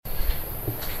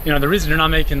the reason you're not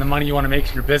making the money you want to make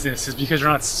in your business is because you're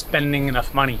not spending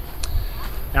enough money.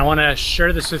 And I want to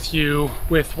share this with you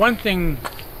with one thing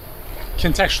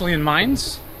contextually in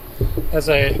mind as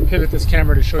I pivot this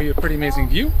camera to show you a pretty amazing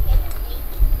view.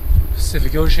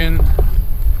 Pacific Ocean.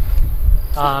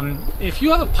 If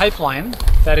you have a pipeline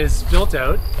that is built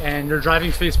out and you're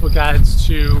driving Facebook ads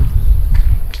to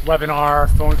webinar,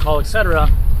 phone call, etc.,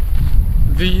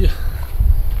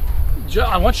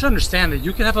 I want you to understand that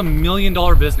you can have $1 million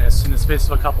business in the space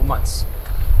of a couple months.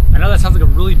 I know that sounds like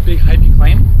a really big hypey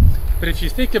claim, but if you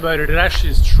think about it, it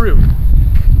actually is true.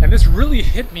 And this really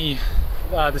hit me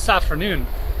this afternoon.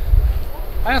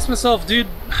 I asked myself, dude,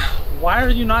 why are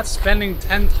you not spending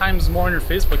 10 times more on your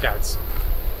Facebook ads?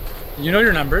 You know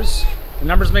your numbers, the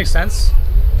numbers make sense.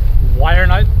 Why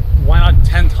not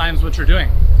 10 times what you're doing?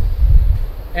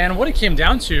 And what it came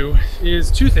down to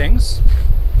is two things.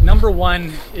 Number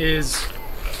one is,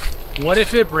 what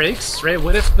if it breaks, right?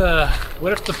 What if the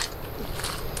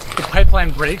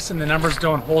pipeline breaks and the numbers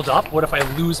don't hold up? What if I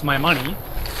lose my money?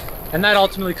 And that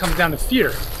ultimately comes down to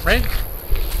fear, right?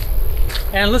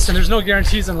 And listen, there's no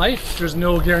guarantees in life. There's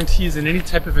no guarantees in any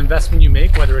type of investment you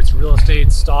make, whether it's real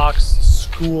estate, stocks,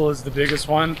 school is the biggest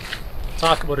one.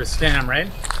 Talk about a scam, right?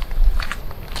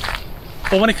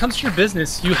 But when it comes to your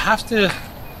business, you have to,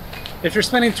 if you're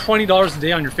spending $20 a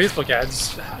day on your Facebook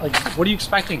ads, like, what are you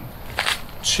expecting?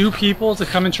 2 people to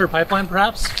come into your pipeline,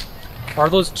 perhaps? Are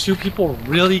those 2 people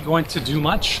really going to do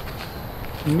much?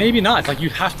 Maybe not. Like, you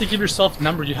have to give yourself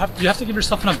numbers. You have to give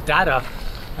yourself enough data,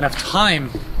 enough time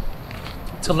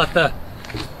to let the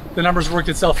numbers work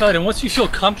itself out. And once you feel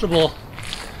comfortable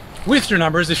with your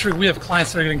numbers, we have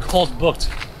clients that are getting calls booked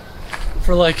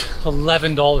for like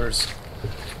 $11.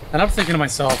 And I'm thinking to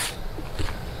myself,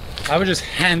 I would just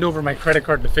hand over my credit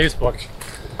card to Facebook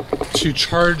to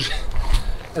charge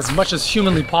as much as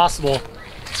humanly possible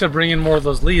to bring in more of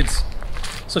those leads.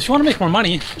 So if you want to make more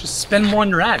money, just spend more on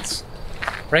your ads,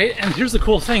 right? And here's the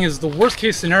cool thing is, the worst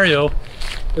case scenario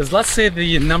is, let's say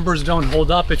the numbers don't hold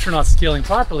up if you're not scaling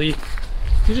properly.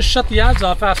 You just shut the ads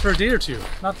off after a day or 2.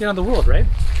 Not the end of the world, right?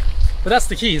 But that's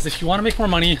the key, is if you want to make more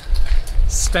money,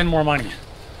 spend more money.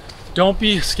 Don't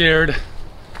be scared.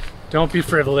 Don't be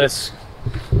frivolous.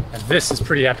 And this is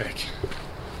pretty epic.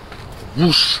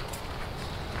 Whoosh.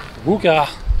 Wooga.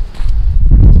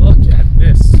 Look at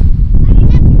this.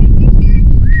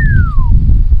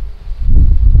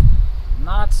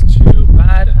 Not too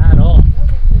bad at all.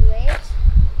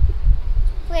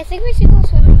 Wait, I think we should go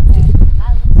swimming there.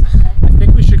 I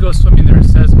think we should go swimming there,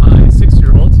 says my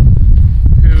 6-year-old,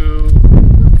 who...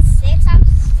 6? I'm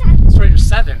 7. Sorry, you're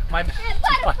 7. My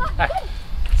bad.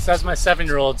 Says my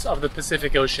 7-year-old of the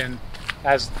Pacific Ocean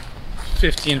as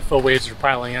 15-foot waves are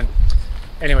piling in.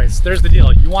 Anyways, there's the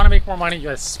deal. You want to make more money, you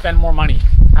gotta spend more money.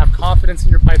 Have confidence in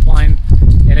your pipeline,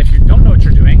 and if you don't know what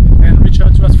you're doing, then reach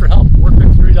out to us for help.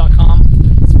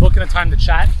 Workwiththeory.com. Let's book in a time to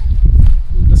chat.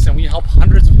 Listen, we help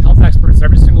hundreds of health experts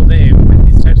every single day with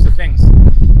these types of things,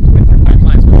 with your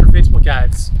pipelines, with your Facebook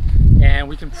ads, and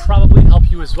we can probably help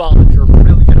you as well if you're